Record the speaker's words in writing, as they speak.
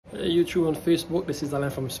Hey YouTube and Facebook, this is Alan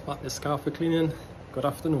from Spotless Carpet Cleaning. Good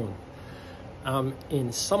afternoon. I'm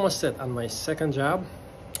in Somerset on my second job.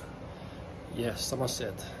 Yes,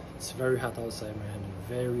 Somerset. It's very hot outside, man.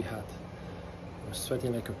 Very hot. I'm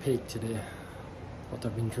sweating like a pig today. But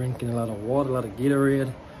I've been drinking a lot of water, a lot of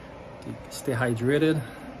Gatorade to stay hydrated.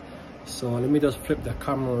 So let me just flip the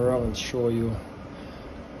camera around and show you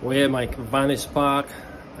where my van is parked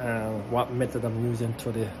and what method I'm using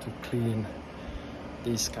today to clean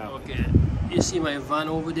this car. Okay, you see my van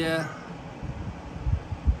over there.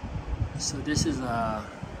 So this is an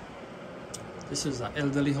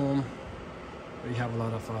elderly home. We have a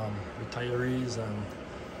lot of retirees and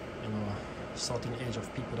certain age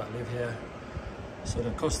of people that live here. So the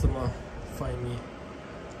customer find me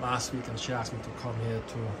last week and she asked me to come here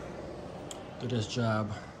to do this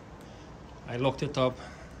job. I looked it up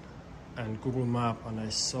and Google Map and I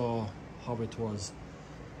saw how it was.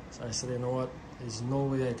 So I said, you know what? There's no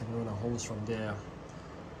way I can run a hose from there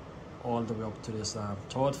all the way up to this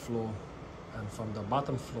third floor, and from the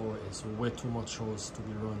bottom floor it's way too much hose to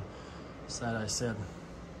be run. So I said,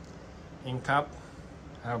 in cap,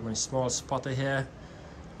 I have my small spotter here.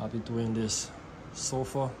 I'll be doing this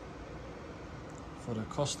sofa for the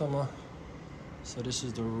customer. So this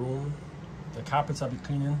is the room. The carpets I'll be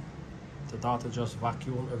cleaning. The daughter just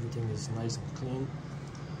vacuum. Everything is nice and clean.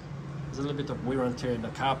 There's a little bit of wear and tear in the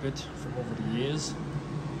carpet from over the years,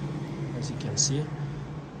 as you can see.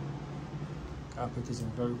 Carpet is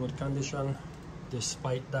in very good condition.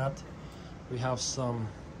 Despite that, we have some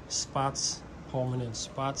spots, permanent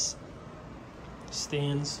spots,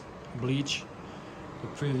 stains, bleach. The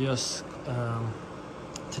previous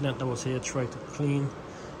tenant that was here tried to clean,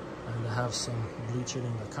 and I have some bleaching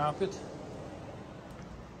in the carpet.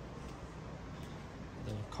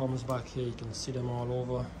 Then it comes back here, you can see them all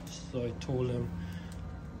over. So I told him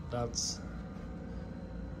that's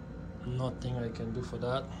nothing I can do for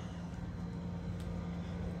that.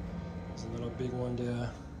 There's another big one there.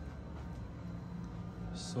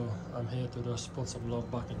 So I'm here to just put some love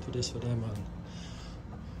back into this for them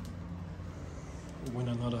and win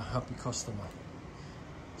another happy customer.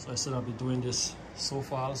 So I said I'll be doing this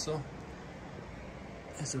sofa also.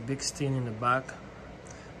 There's a big stain in the back.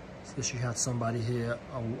 So she had somebody here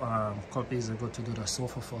a couple days ago to do the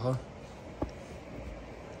sofa for her.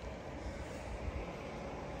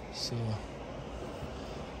 So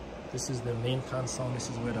this is the main console. This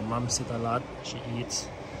is where the mom sits a lot. She eats.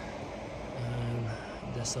 And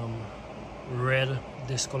there's some red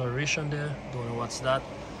discoloration there. Don't know what's that.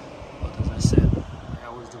 But as I said, I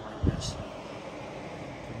always do my best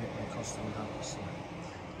to make my customer happy. So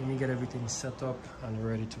let me get everything set up and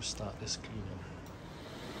ready to start this cleaning.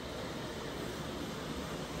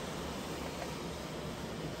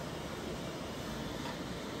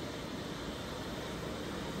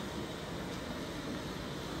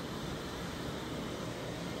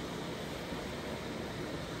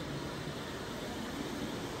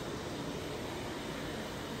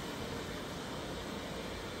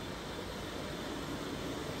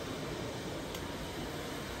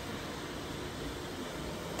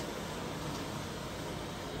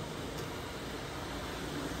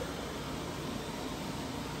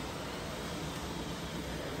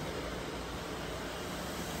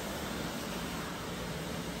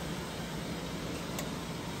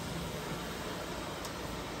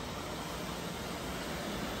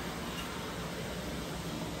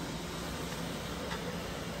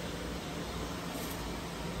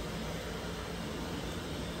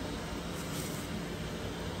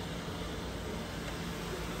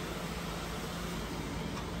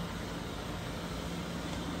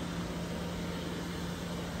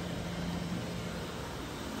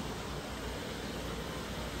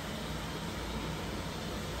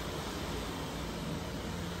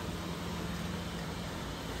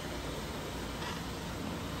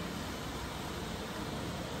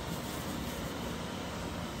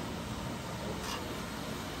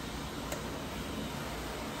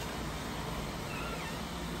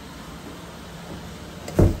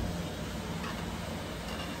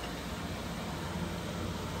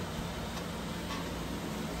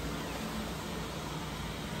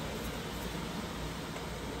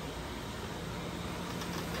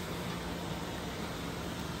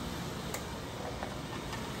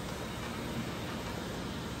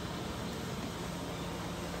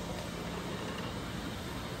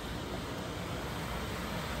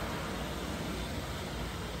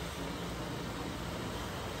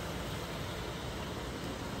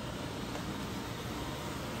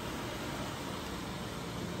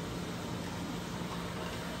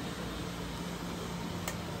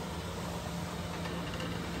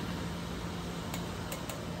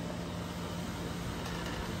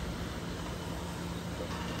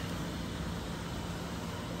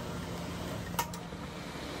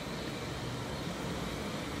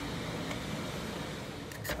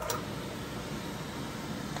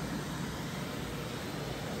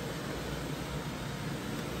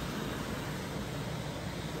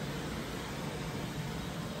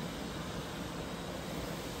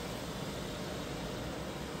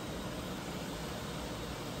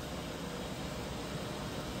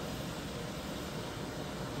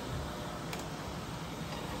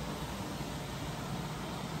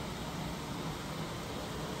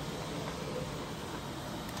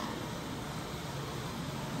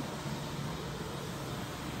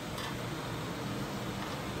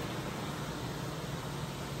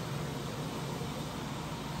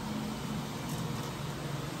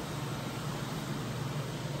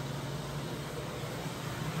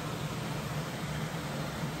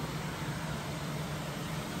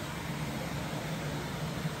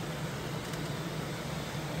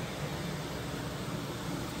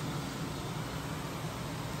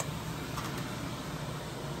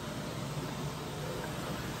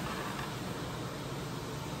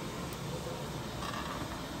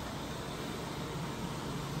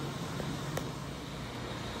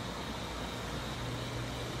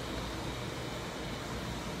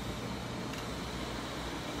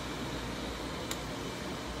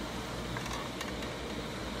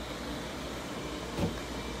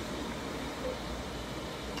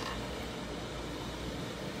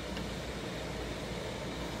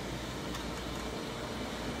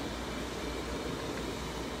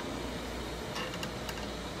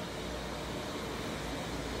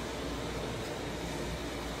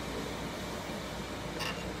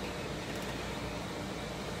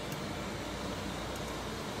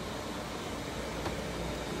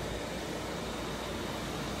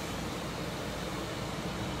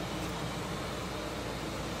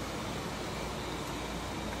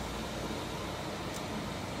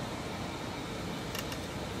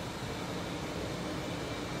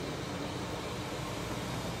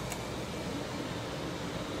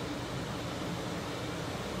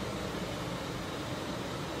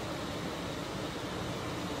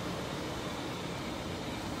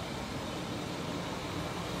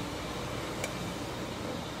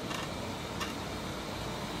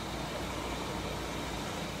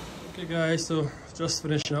 Okay guys, so just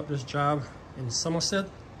finishing up this job in Somerset.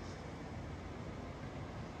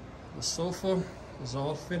 The sofa is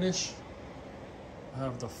all finished. I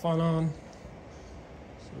have the fan on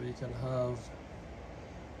so we can have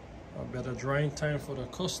a better drying time for the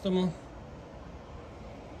customer.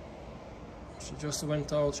 She just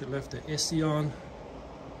went out, she left the AC on.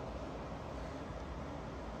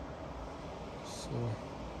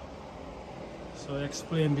 So I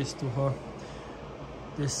explained this to her.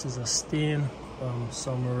 This is a stain from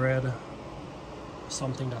some red,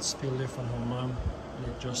 something that spilled it from her mom, and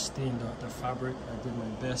it just stained the fabric. I did my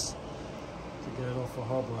best to get it off for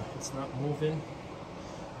her, but it's not moving.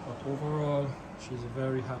 But overall, she's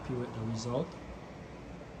very happy with the result,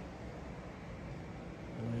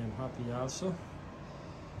 and I am happy also.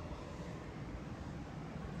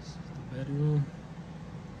 This is the bedroom.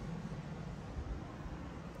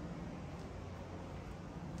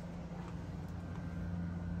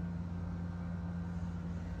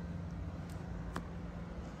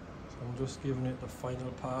 I'm just giving it the final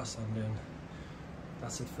pass, and then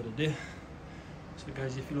that's it for the day. So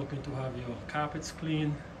guys, if you're looking to have your carpets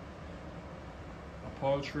clean,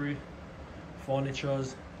 upholstery,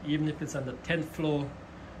 furnitures, even if it's on the 10th floor,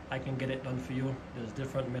 I can get it done for you. There's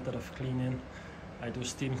different method of cleaning. I do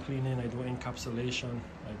steam cleaning, I do encapsulation,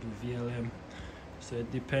 I do VLM. So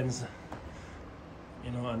it depends, you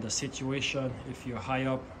know, on the situation. If you're high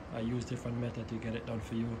up, I use different method to get it done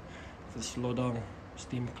for you. If it's low down,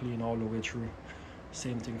 steam clean all the way through.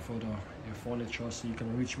 Same thing for your furniture. So you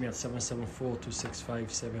can reach me at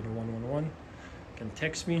 774-265-7111. You can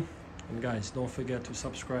text me. And guys, don't forget to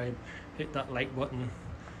subscribe, hit that like button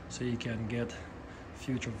so you can get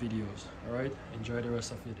future videos. All right, enjoy the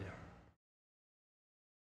rest of the video.